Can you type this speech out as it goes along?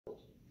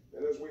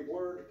And as we've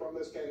learned from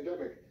this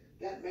pandemic,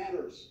 that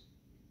matters.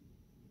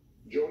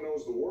 Joe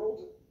knows the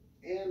world,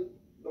 and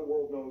the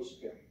world knows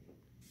him.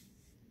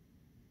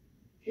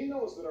 He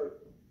knows that our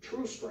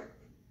true strength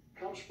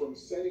comes from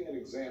setting an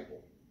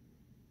example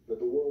that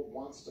the world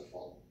wants to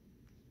follow.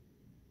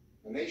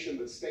 A nation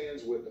that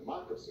stands with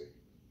democracy,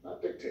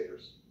 not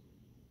dictators.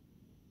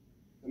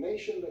 A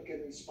nation that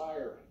can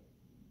inspire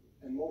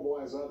and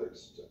mobilize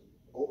others to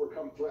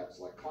overcome threats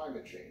like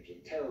climate change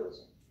and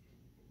terrorism,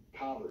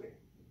 poverty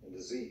and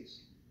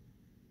disease.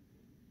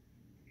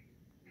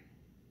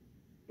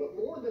 But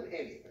more than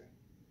anything,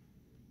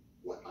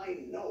 what I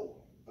know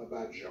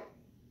about Joe,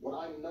 what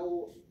I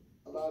know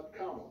about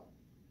Kamala,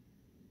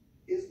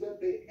 is that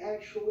they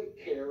actually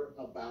care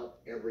about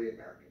every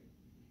American.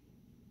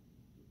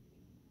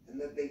 And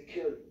that they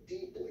care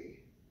deeply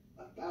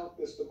about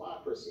this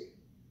democracy.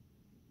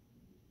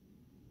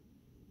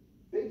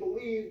 They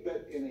believe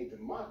that in a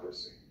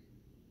democracy,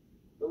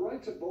 the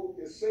right to vote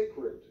is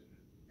sacred,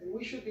 and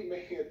we should be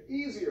making it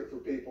easier for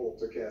people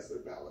to cast their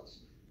ballots,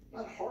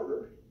 not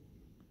harder.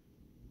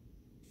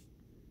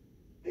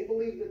 They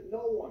believe that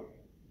no one,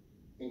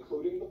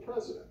 including the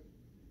president,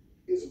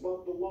 is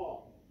above the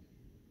law,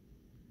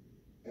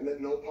 and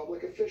that no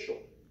public official,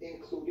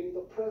 including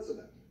the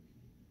president,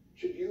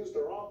 should use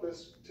their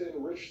office to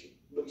enrich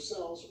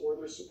themselves or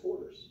their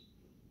supporters.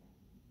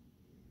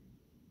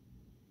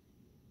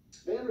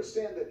 They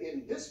understand that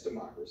in this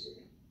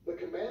democracy, the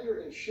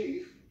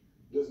commander-in-chief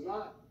does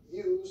not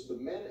use the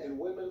men and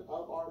women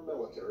of our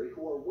military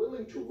who are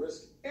willing to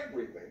risk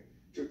everything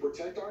to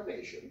protect our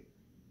nation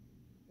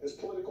as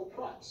political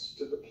props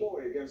to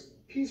deploy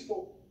against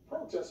peaceful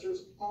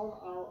protesters on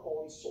our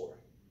own soil.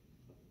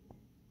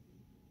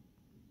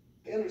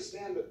 They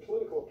understand that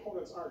political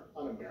opponents aren't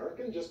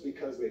un-American just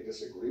because they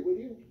disagree with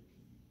you.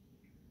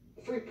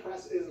 The free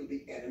press isn't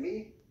the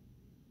enemy,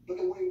 but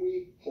the way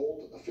we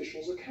hold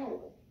officials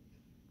accountable.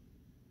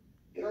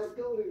 And our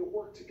ability to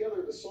work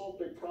together to solve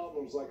big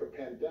problems like a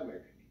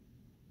pandemic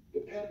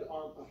depend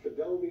on a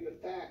fidelity to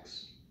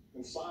facts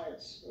and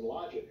science and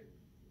logic,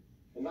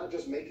 and not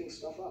just making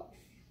stuff up.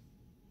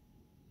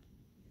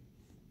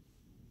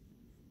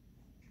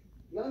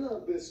 None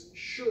of this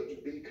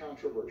should be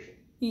controversial.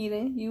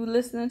 Eden, you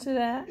listening to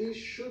that? These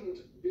shouldn't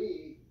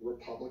be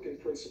Republican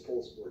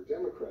principles or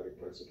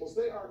Democratic principles.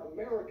 They are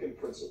American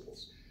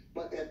principles.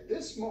 But at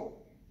this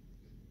moment,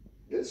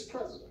 this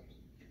president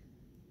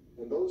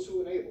and those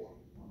who enable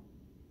him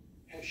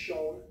have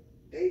shown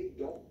they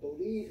don't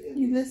believe in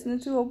You these listening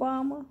things. to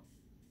Obama?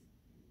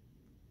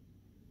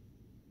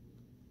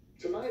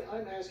 Tonight,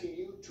 I'm asking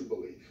you to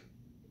believe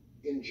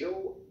in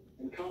Joe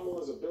and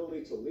Kamala's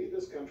ability to lead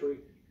this country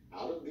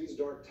out of these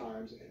dark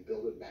times and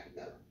build it back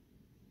better.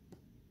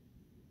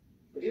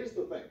 But here's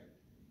the thing.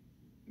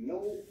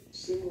 No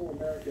single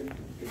American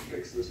can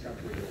fix this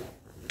country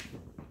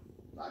alone.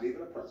 Not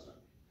even a president.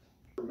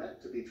 We're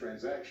meant to be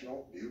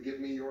transactional. You give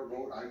me your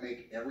vote, I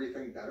make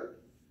everything better.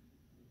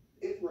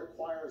 It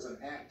requires an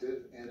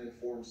active and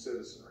informed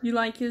citizenry. You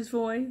like his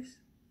voice?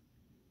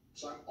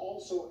 So I'm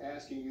also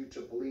asking you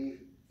to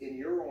believe in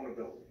your own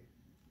ability,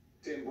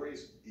 to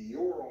embrace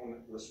your own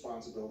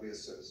responsibility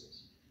as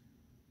citizens,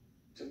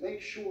 to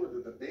make sure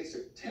that the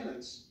basic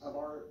tenets of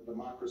our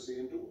democracy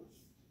endure.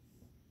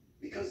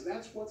 Because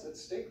that's what's at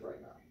stake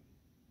right now.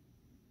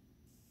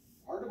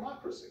 Our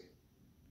democracy.